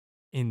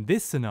In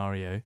this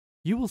scenario,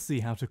 you will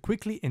see how to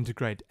quickly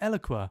integrate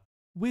Eloqua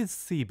with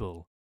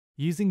Siebel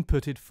using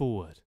Put It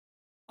Forward.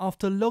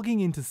 After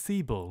logging into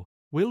Siebel,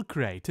 we'll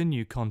create a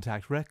new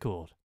contact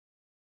record.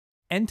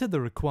 Enter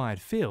the required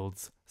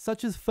fields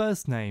such as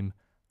first name,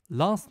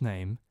 last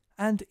name,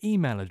 and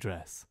email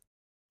address.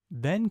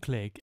 Then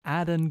click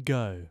Add and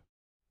Go.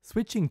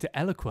 Switching to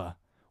Eloqua,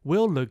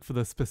 we'll look for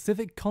the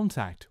specific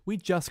contact we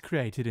just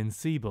created in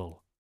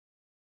Siebel.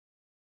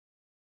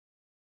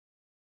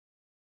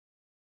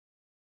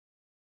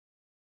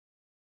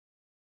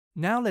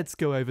 Now let's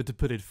go over to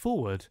Put It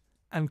Forward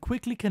and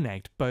quickly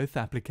connect both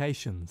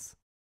applications.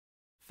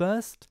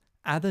 First,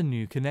 add a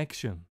new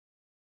connection.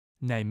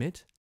 Name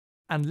it,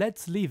 and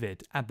let's leave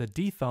it at the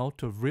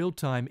default of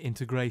real-time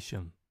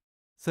integration.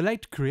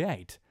 Select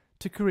Create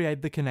to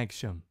create the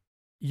connection.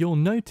 You'll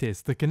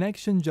notice the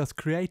connection just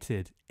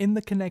created in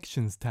the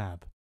Connections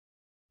tab.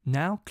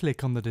 Now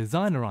click on the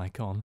designer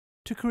icon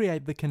to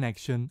create the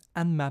connection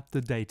and map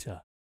the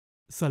data.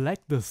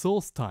 Select the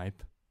source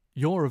type,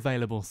 your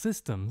available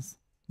systems,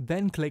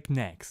 then click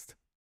Next.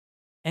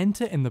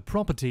 Enter in the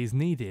properties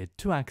needed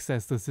to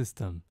access the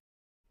system.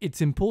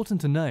 It's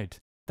important to note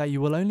that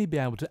you will only be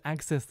able to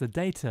access the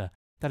data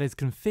that is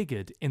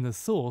configured in the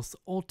source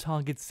or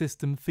target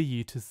system for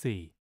you to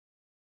see.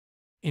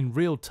 In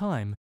real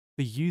time,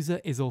 the user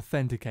is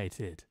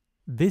authenticated.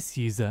 This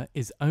user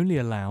is only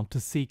allowed to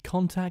see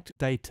contact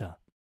data.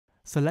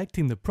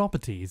 Selecting the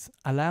properties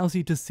allows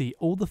you to see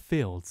all the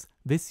fields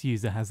this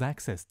user has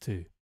access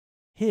to.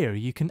 Here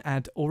you can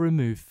add or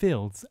remove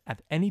fields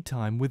at any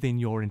time within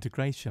your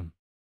integration.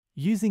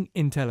 Using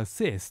Intel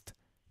Assist,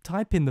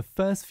 type in the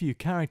first few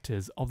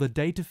characters of the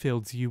data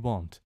fields you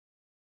want.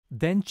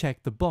 Then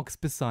check the box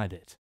beside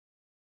it.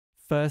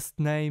 First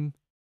name,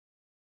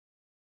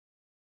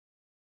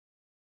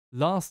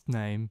 last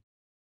name,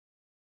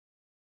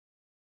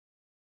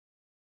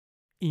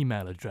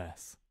 email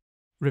address.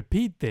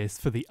 Repeat this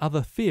for the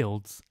other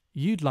fields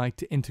you'd like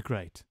to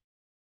integrate.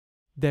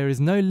 There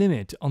is no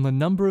limit on the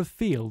number of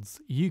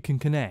fields you can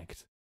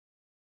connect.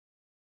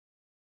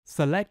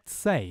 Select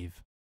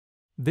Save.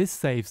 This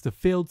saves the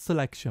field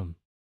selection.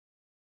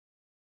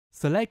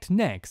 Select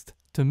Next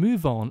to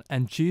move on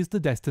and choose the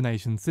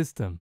destination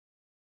system,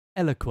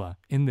 Eloqua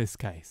in this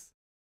case.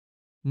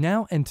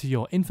 Now enter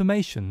your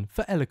information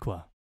for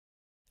Eloqua.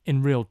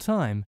 In real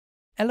time,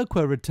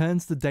 Eloqua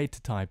returns the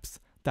data types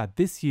that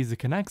this user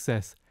can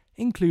access,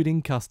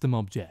 including custom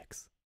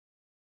objects.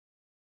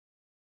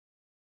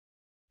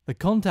 The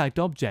contact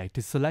object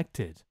is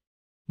selected.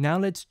 Now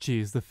let's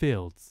choose the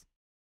fields.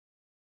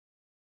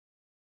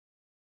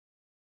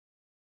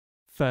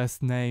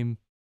 First name,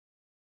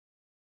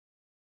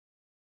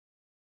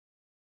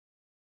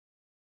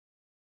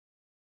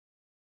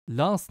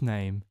 last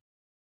name,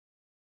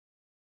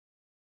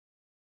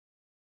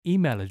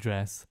 email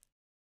address,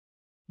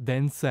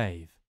 then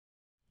save.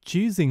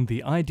 Choosing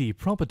the ID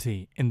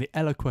property in the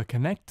Eloqua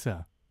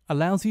connector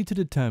allows you to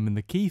determine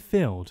the key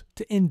field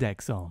to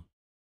index on.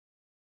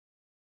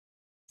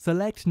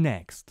 Select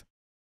Next.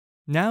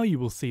 Now you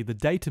will see the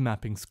data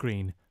mapping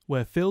screen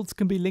where fields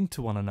can be linked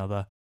to one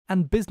another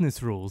and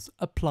business rules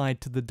applied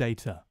to the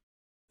data.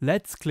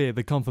 Let's clear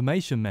the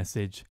confirmation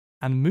message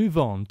and move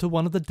on to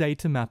one of the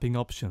data mapping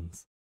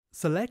options.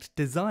 Select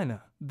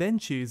Designer, then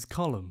choose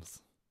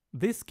Columns.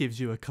 This gives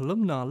you a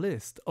columnar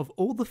list of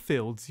all the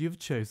fields you've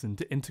chosen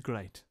to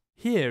integrate.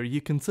 Here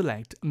you can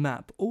select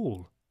Map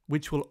All,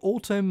 which will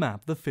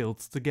auto-map the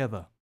fields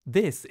together.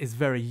 This is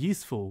very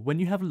useful when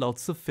you have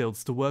lots of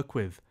fields to work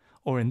with,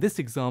 or in this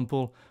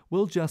example,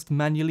 we'll just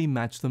manually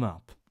match them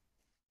up.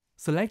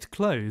 Select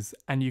Close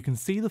and you can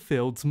see the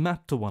fields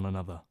mapped to one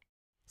another.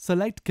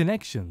 Select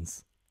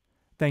Connections.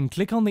 Then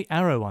click on the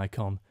arrow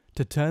icon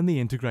to turn the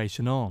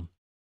integration on.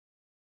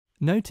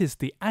 Notice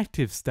the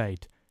active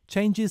state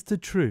changes to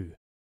True.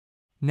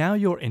 Now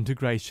your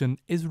integration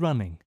is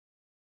running.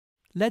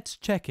 Let's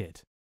check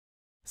it.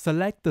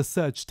 Select the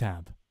Search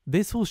tab.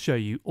 This will show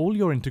you all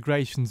your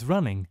integrations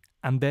running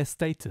and their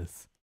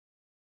status.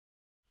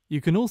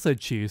 You can also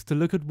choose to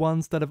look at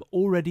ones that have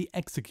already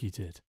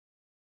executed.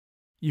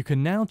 You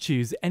can now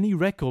choose any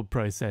record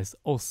process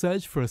or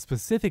search for a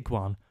specific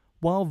one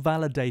while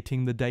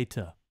validating the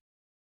data.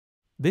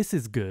 This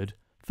is good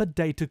for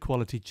data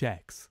quality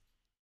checks.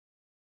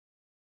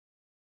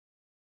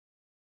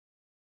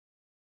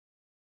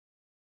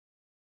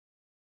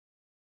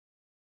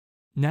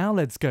 Now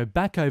let's go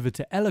back over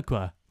to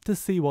Eloqua to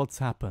see what's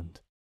happened.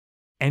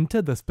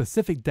 Enter the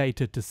specific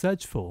data to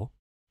search for,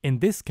 in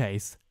this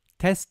case,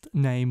 test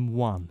name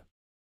 1.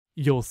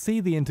 You'll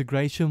see the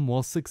integration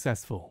was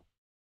successful.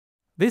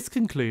 This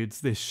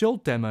concludes this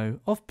short demo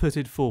of Put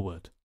It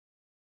Forward.